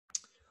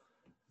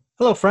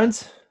Hello,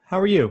 friends. How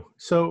are you?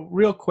 So,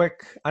 real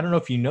quick, I don't know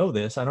if you know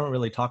this, I don't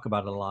really talk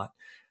about it a lot,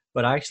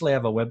 but I actually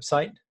have a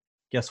website.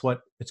 Guess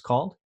what it's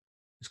called?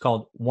 It's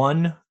called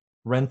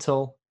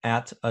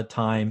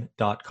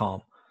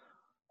onerentalatatime.com.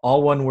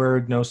 All one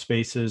word, no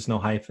spaces, no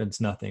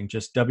hyphens, nothing.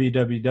 Just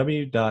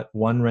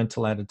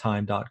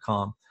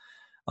www.onerentalatatime.com.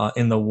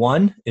 And the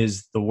one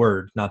is the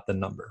word, not the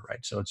number,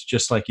 right? So it's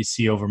just like you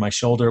see over my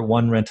shoulder,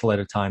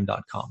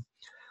 onerentalatatime.com.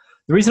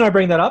 The reason I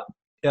bring that up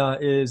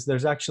is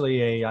there's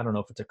actually I don't know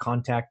if it's a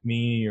contact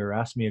me or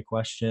ask me a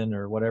question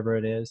or whatever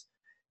it is.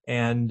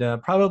 And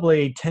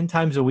probably 10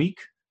 times a week,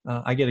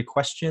 I get a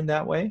question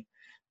that way.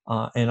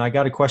 And I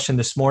got a question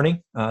this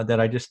morning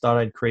that I just thought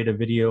I'd create a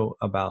video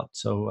about.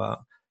 So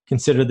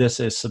consider this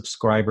a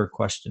subscriber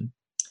question.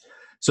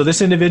 So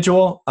this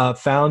individual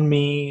found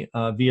me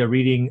via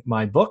reading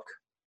my book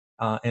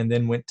and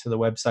then went to the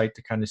website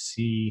to kind of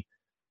see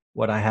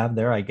what I have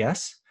there, I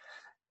guess.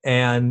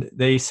 And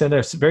they sent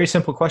a very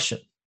simple question.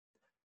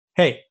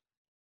 Hey,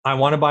 I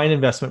want to buy an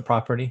investment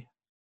property.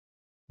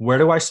 Where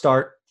do I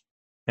start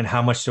and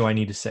how much do I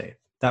need to save?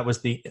 That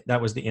was the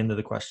end of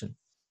the question.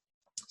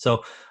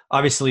 So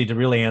obviously to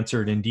really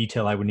answer it in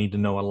detail, I would need to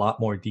know a lot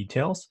more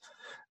details.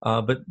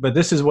 But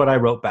this is what I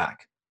wrote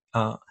back.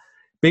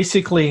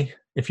 Basically,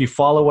 if you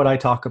follow what I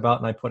talk about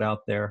and I put out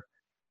there,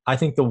 I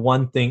think the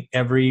one thing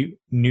every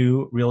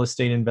new real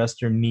estate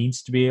investor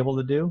needs to be able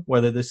to do,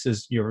 whether this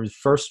is your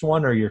first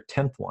one or your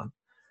 10th one,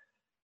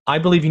 I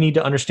believe you need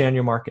to understand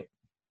your market.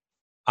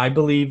 I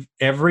believe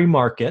every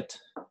market,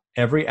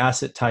 every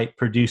asset type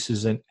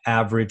produces an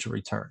average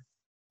return.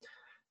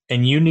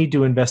 And you need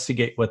to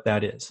investigate what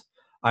that is.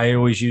 I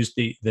always use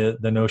the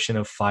notion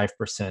of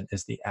 5%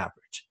 as the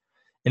average.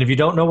 And if you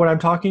don't know what I'm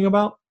talking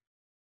about,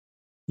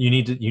 you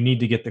need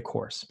to get the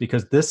course,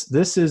 because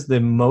this is the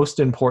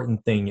most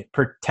important thing. It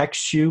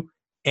protects you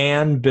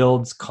and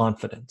builds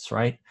confidence,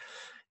 right?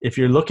 If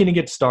you're looking to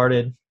get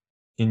started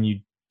and you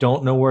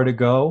don't know where to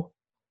go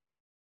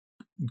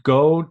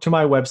to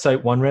my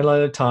website, One Rental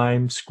at a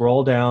Time,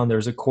 scroll down.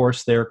 There's a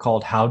course there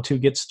called How to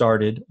Get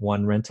Started,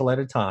 One Rental at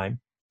a Time,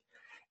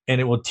 and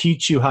it will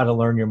teach you how to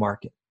learn your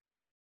market.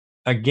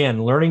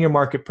 Again, learning your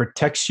market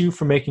protects you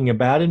from making a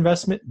bad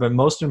investment, but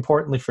most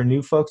importantly for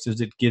new folks is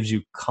it gives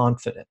you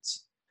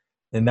confidence.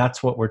 And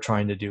that's what we're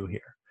trying to do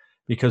here.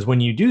 Because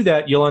when you do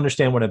that, you'll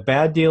understand what a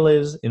bad deal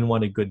is and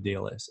what a good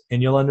deal is.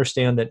 And you'll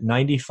understand that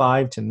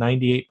 95 to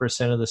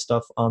 98% of the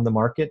stuff on the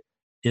market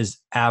is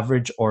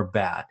average or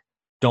bad.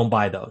 Don't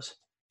buy those.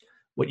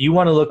 What you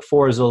want to look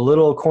for is a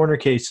little corner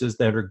cases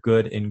that are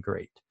good and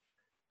great.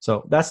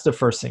 So that's the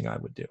first thing I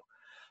would do.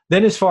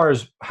 Then as far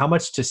as how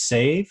much to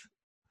save,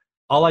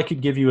 all I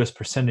could give you is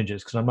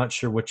percentages because I'm not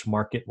sure which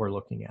market we're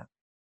looking at.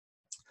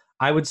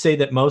 I would say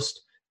that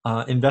most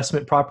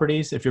investment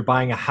properties, if you're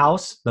buying a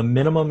house, the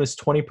minimum is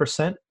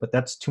 20%, but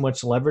that's too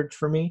much leverage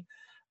for me.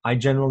 I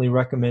generally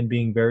recommend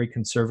being very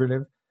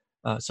conservative.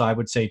 So I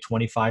would say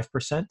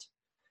 25%.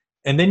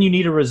 And then you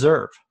need a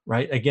reserve,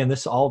 right? Again,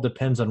 this all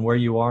depends on where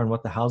you are and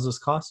what the houses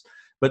cost,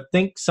 but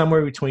think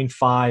somewhere between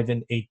 $5,000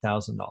 and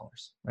 $8,000,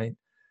 right?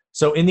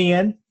 So in the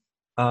end,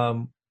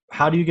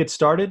 how do you get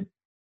started?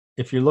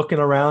 If you're looking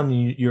around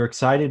and you're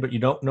excited, but you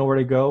don't know where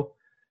to go,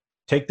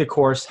 take the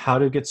course, How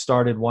to Get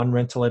Started, One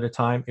Rental at a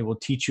Time. It will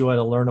teach you how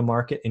to learn a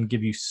market and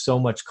give you so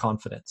much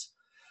confidence.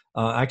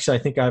 Actually, I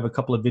think I have a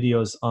couple of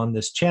videos on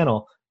this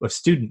channel with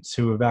students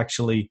who have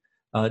actually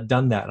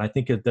done that. And I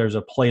think that there's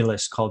a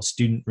playlist called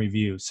Student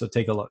Reviews, so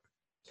take a look.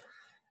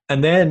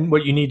 And then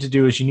what you need to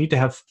do is you need to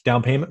have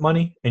down payment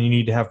money and you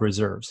need to have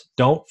reserves.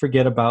 Don't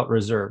forget about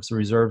reserves.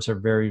 Reserves are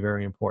very,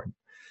 very important.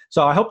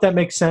 So I hope that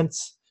makes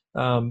sense.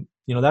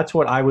 That's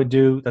what I would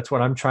do. That's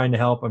what I'm trying to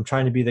help. I'm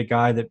trying to be the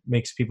guy that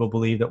makes people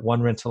believe that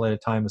one rental at a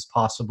time is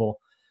possible.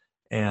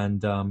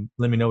 And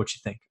let me know what you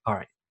think. All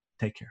right.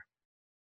 Take care.